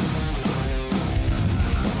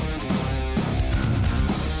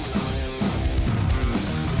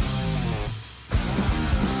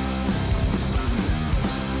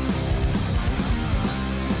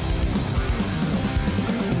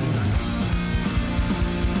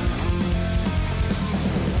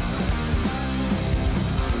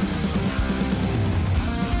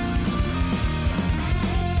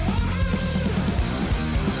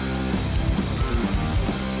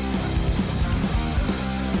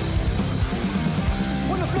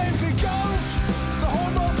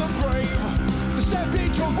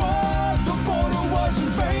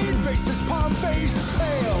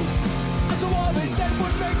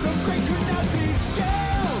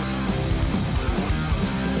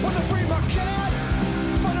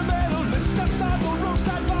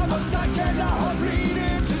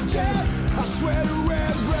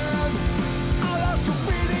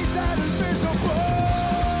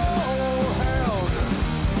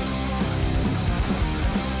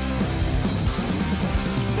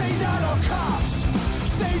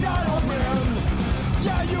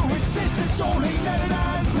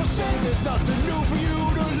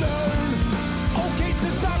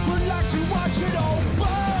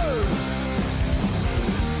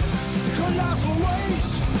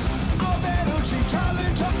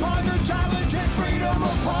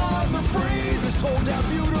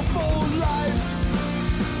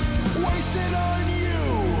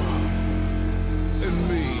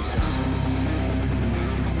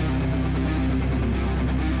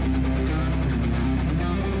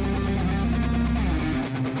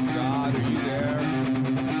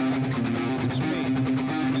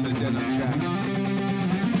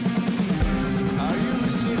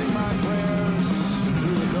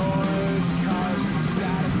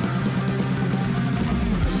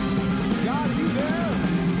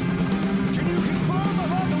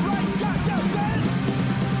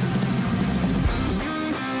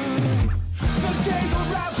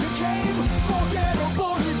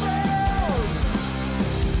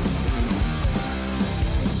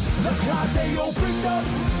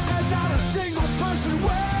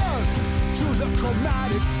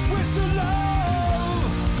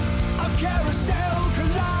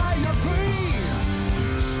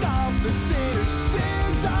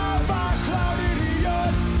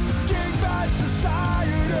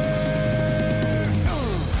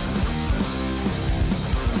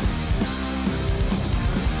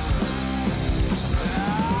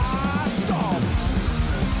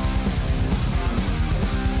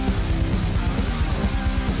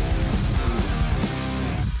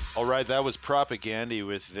 All right, that was Propagandhi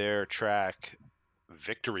with their track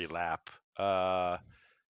Victory Lap.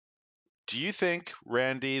 Do you think,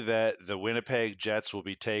 Randy, that the Winnipeg Jets will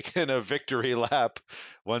be taking a victory lap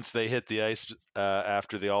once they hit the ice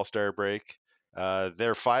after the All-Star break?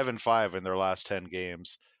 They're 5-5 in their last 10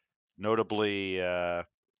 games. notably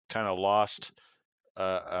kind of lost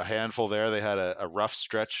a handful there. They had a rough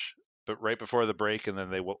stretch, but right before the break, and then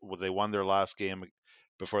they won their last game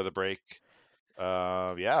before the break.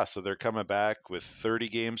 So they're coming back with 30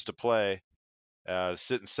 games to play,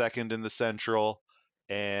 sitting second in the Central,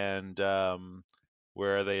 and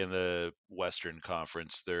where are they in the Western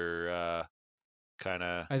Conference? They're kind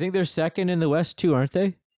of... I think they're second in the West too, aren't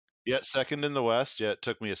they? Yeah, second in the West. Yeah, it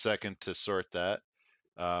took me a second to sort that.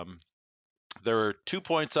 They're 2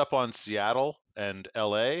 points up on Seattle and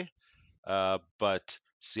LA, but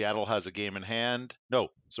Seattle has a game in hand. No,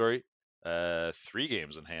 sorry, 3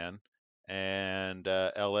 games in hand, and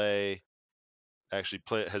LA actually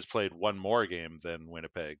has played one more game than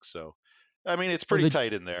Winnipeg. So, I mean, it's pretty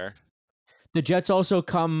tight in there. The Jets also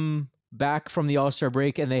come back from the All-Star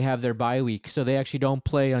break, and they have their bye week, so they actually don't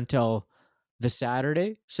play until the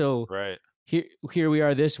Saturday. So right here we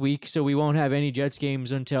are this week, so we won't have any Jets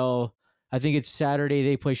games until I think it's Saturday.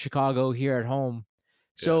 They play Chicago here at home.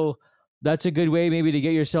 So that's a good way maybe to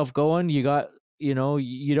get yourself going. You got, you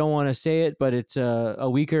don't want to say it, but it's a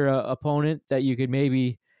weaker opponent that you could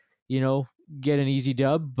maybe, get an easy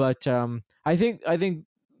dub. But I think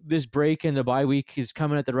this break and the bye week is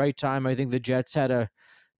coming at the right time. I think the Jets had a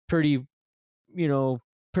pretty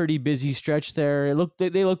busy stretch there.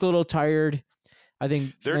 They looked a little tired. I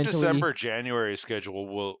think their mentally, December-January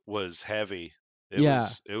schedule was heavy.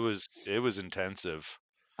 It was intensive.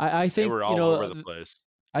 I think they were all over the place.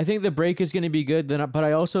 I think the break is going to be good, but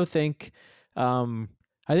I also think,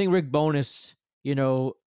 Rick Bowness,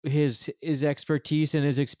 his expertise and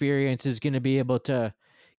his experience is going to be able to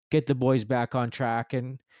get the boys back on track.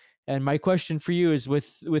 And my question for you is,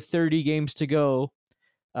 with 30 games to go,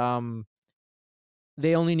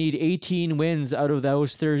 they only need 18 wins out of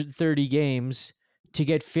those 30 games to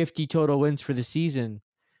get 50 total wins for the season.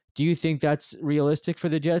 Do you think that's realistic for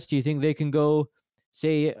the Jets? Do you think they can go,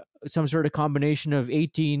 say, some sort of combination of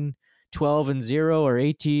 18-12-0 or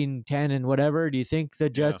 18-10 and whatever? Do you think the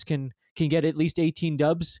Jets can get at least 18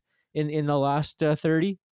 dubs in the last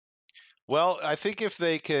 30? Well, I think if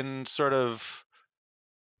they can sort of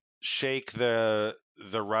shake the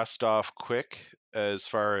rust off quick as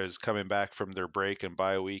far as coming back from their break and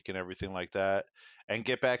bye week and everything like that, and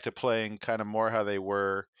get back to playing kind of more how they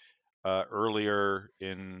were earlier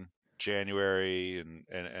in January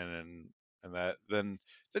and that, then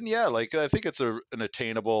yeah, like I think it's an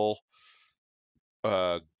attainable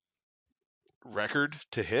record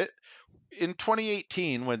to hit. In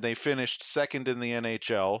 2018, when they finished second in the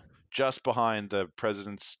NHL, just behind the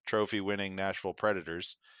President's Trophy winning Nashville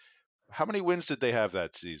Predators, how many wins did they have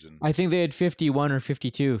that season? I think they had 51 or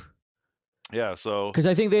 52. Yeah, so because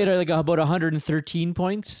I think they had like about 113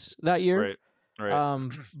 points that year. Right.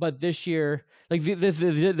 But this year, like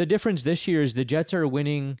the difference this year is the Jets are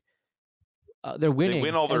winning. They're winning. They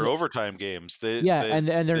win all their overtime games. They're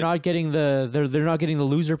not getting they're not getting the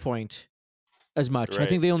loser point as much. Right, I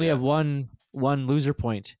think they only have one loser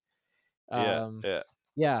point.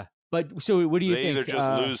 Yeah. But so what do you think? They either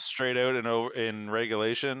just lose straight out in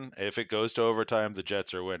regulation. If it goes to overtime, the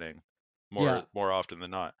Jets are winning more often than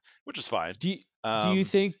not, which is fine. Do you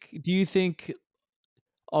think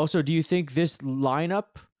also, do you think this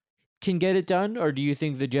lineup can get it done, or do you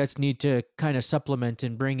think the Jets need to kind of supplement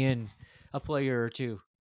and bring in a player or two?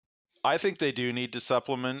 I think they do need to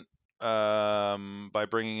supplement by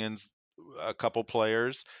bringing in a couple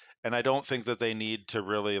players, and I don't think that they need to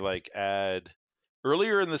really like add.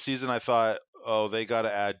 Earlier in the season, I thought, they got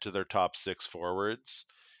to add to their top 6 forwards.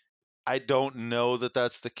 I don't know that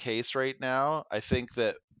that's the case right now. I think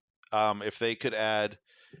that if they could add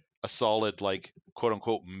a solid, like, quote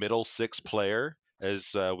unquote, middle 6 player,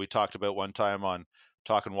 as we talked about one time on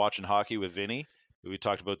Talking Watching Hockey with Vinny, we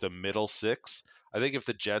talked about the middle 6. I think if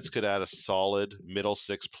the Jets could add a solid middle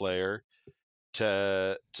 6 player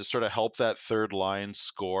to sort of help that third line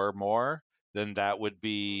score more, then that would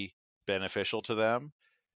be beneficial to them.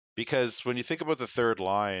 Because when you think about the third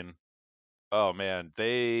line, oh man,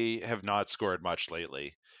 they have not scored much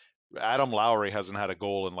lately. Adam Lowry hasn't had a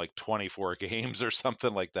goal in like 24 games or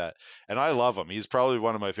something like that. And I love him. He's probably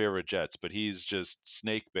one of my favorite Jets, but he's just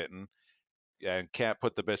snake bitten and can't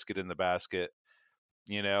put the biscuit in the basket,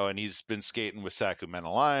 and he's been skating with Saku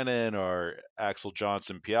Menelainen or Axel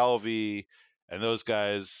Johnson Pialvi, and those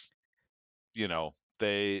guys,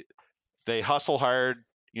 they hustle hard,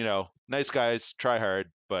 nice guys, try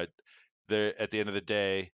hard, but they're, at the end of the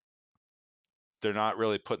day, they're not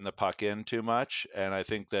really putting the puck in too much. And I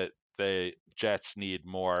think that the Jets need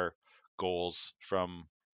more goals from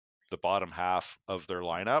the bottom half of their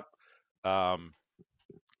lineup.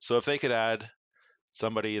 So if they could add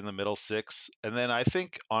somebody in the middle six. And then I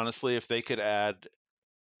think, honestly, if they could add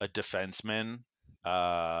a defenseman,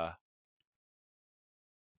 I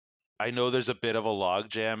know there's a bit of a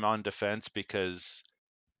logjam on defense because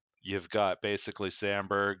you've got basically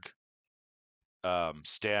Samberg,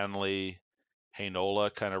 Stanley,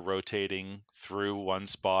 Heinola kind of rotating through one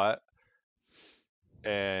spot.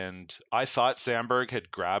 And I thought Samberg had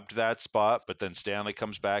grabbed that spot, but then Stanley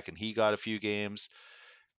comes back and he got a few games.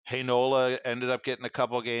 Heinola ended up getting a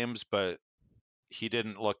couple games, but he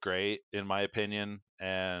didn't look great, in my opinion,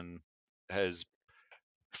 and has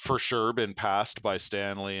for sure been passed by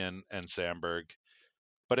Stanley and Samberg.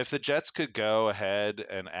 But if the Jets could go ahead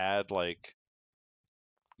and add, like,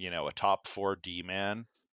 you know, a top 4 D-man,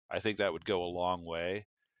 I think that would go a long way.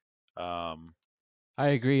 I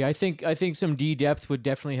agree. I think some D depth would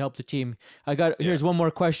definitely help the team. Here's one more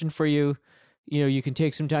question for you. You know, you can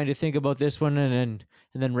take some time to think about this one and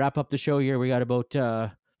then wrap up the show here. We got about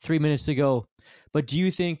 3 minutes to go. But do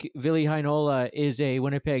you think Ville Heinola is a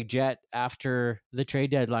Winnipeg Jet after the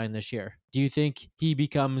trade deadline this year? Do you think he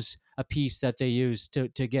becomes a piece that they use to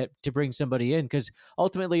bring somebody in? Because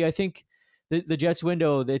ultimately, I think the Jets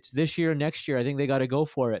window, it's this year and next year. I think they got to go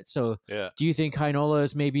for it. So do you think Heinola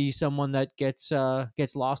is maybe someone that gets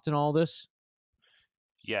lost in all this?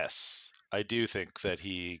 Yes, I do think that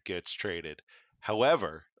he gets traded.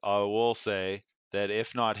 However, I will say that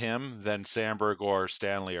if not him, then Samberg or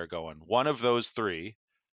Stanley are going. One of those three,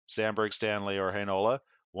 Samberg, Stanley, or Heinola,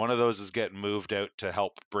 one of those is getting moved out to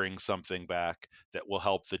help bring something back that will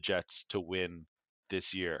help the Jets to win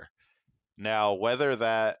this year. Now, whether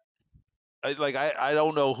that, I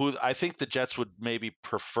don't know who. I think the Jets would maybe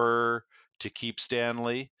prefer to keep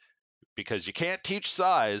Stanley because you can't teach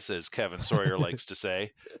size, as Kevin Sawyer likes to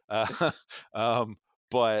say.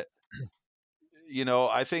 But, you know,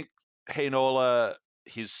 I think Heinola,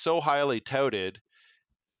 he's so highly touted,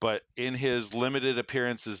 but in his limited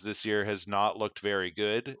appearances this year has not looked very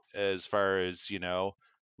good as far as, you know,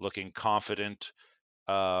 looking confident.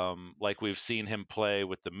 Like we've seen him play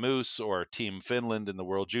with the Moose or Team Finland in the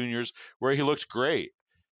World Juniors, where he looked great.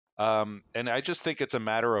 And I just think it's a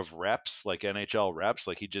matter of reps, like NHL reps.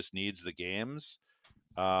 Like he just needs the games.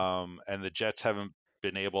 And the Jets haven't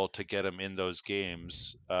been able to get him in those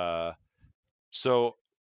games. So,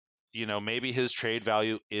 you know, maybe his trade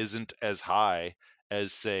value isn't as high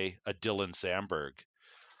as, say, a Dylan Samberg.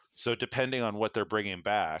 So depending on what they're bringing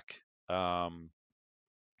back,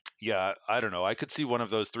 yeah, I don't know. I could see one of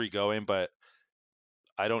those three going, but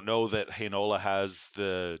I don't know that Heinola has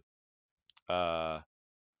the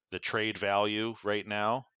trade value right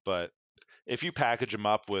now. But if you package him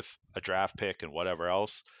up with a draft pick and whatever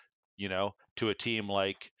else, you know, to a team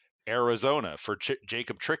like Arizona for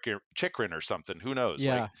Jacob Chikrin or something, who knows?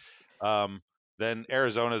 Yeah. Then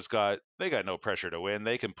Arizona's got no pressure to win.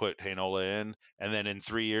 They can put Heinola in, and then in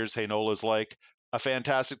 3 years, Heinola's like a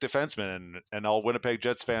fantastic defenseman, and all Winnipeg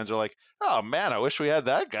Jets fans are like, "Oh man, I wish we had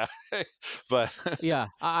that guy." But yeah,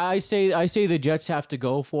 I say the Jets have to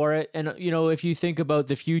go for it. And you know, if you think about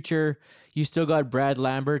the future, you still got Brad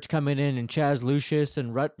Lambert coming in, and Chaz Lucius,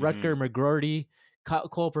 and Rutger McGroarty.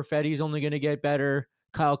 Cole Perfetti's only going to get better.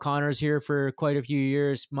 Kyle Connor's here for quite a few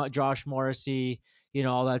years. Josh Morrissey, you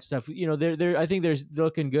know, all that stuff. You know, they're I think they're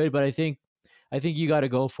looking good, but I think you got to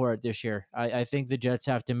go for it this year. I think the Jets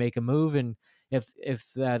have to make a move, and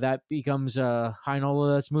if that becomes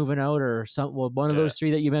Heinola that's moving out, or one of those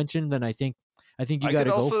three that you mentioned, then I think you got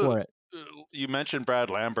to go for it. You mentioned Brad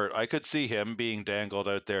Lambert. I could see him being dangled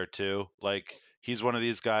out there too. Like he's one of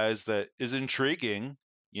these guys that is intriguing,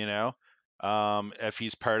 you know. If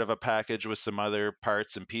he's part of a package with some other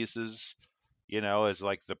parts and pieces, you know, as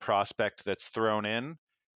like the prospect that's thrown in,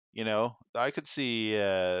 you know, I could see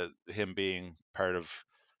him being part of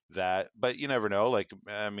that. But you never know. Like,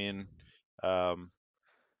 I mean,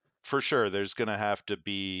 for sure, there's going to have to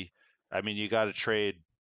be. I mean, you got to trade.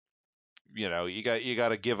 You know, you got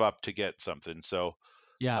to give up to get something. So,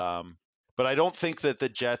 yeah. But I don't think that the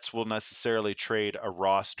Jets will necessarily trade a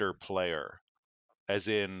roster player, as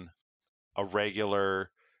in a regular.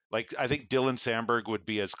 Like, I think Dylan Samberg would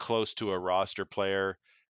be as close to a roster player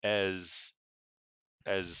as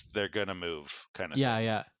they're gonna move, kind of thing.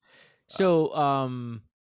 Yeah. So,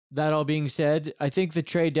 that all being said, I think the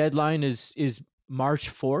trade deadline is March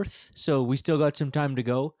 4th, so we still got some time to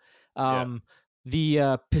go.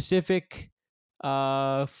 The Pacific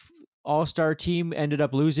All-Star team ended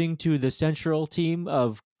up losing to the Central team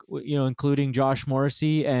of including Josh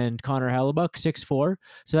Morrissey and Connor Hellebuck, 6-4.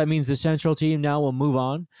 So that means the Central team now will move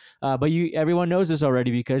on. But everyone knows this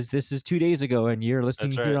already because this is 2 days ago and you're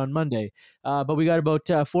listening here on Monday. But we got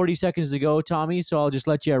about 40 seconds to go, Tommy. So I'll just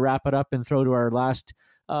let you wrap it up and throw to our last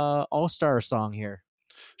All-Star song here.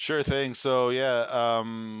 Sure thing. So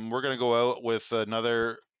we're going to go out with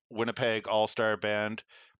another Winnipeg All-Star band.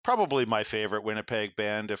 Probably my favorite Winnipeg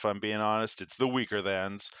band, if I'm being honest. It's the Weaker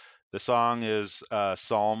Thans. The song is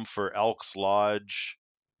Psalm for Elks Lodge.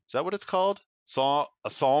 Is that what it's called? A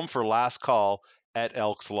Psalm for Last Call at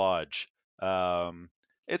Elks Lodge.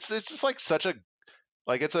 It's just like such a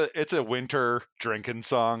it's a winter drinking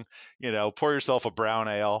song. Pour yourself a brown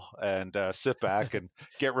ale and sit back and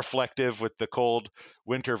get reflective with the cold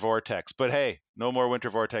winter vortex. But hey, no more winter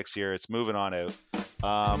vortex here. It's moving on out.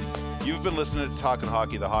 You've been listening to Talkin'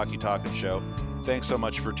 Hockey, the Hockey Talkin' Show. Thanks so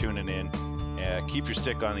much for tuning in. Keep your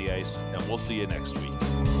stick on the ice, and we'll see you next week.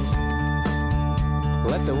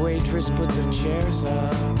 Let the waitress put the chairs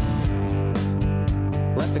up.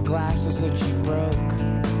 Let the glasses that you broke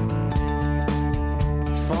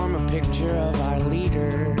form a picture of our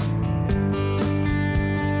leader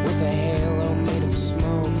with a halo made of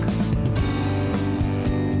smoke.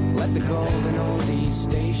 Let the golden oldies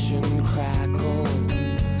station crackle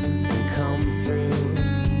and come through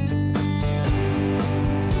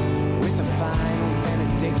with a final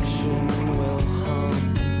benediction we'll hum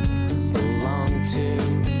along to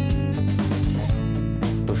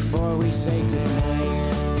before we say goodnight.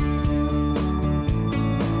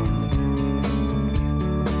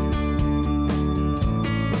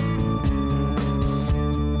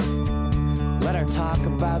 Let our talk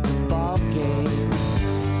about the ball game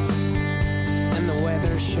and the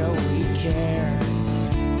weather show we care,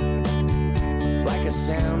 like a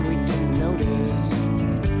sound we didn't notice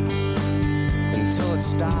until it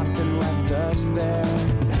stopped and left us there,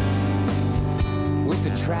 with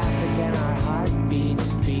the traffic and our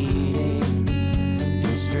heartbeats beating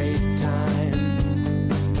in straight time.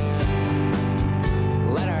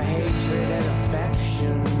 Let our hatred and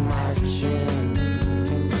affection march in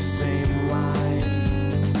the same line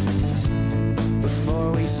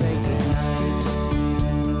before we say goodnight.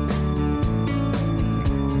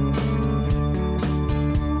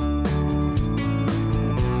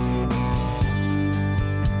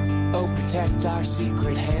 Oh, protect our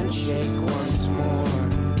secret handshake once more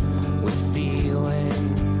with feeling.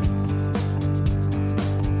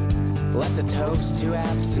 Let the toast to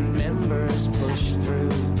absent members push through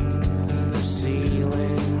the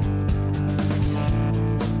ceiling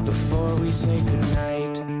before we say goodnight.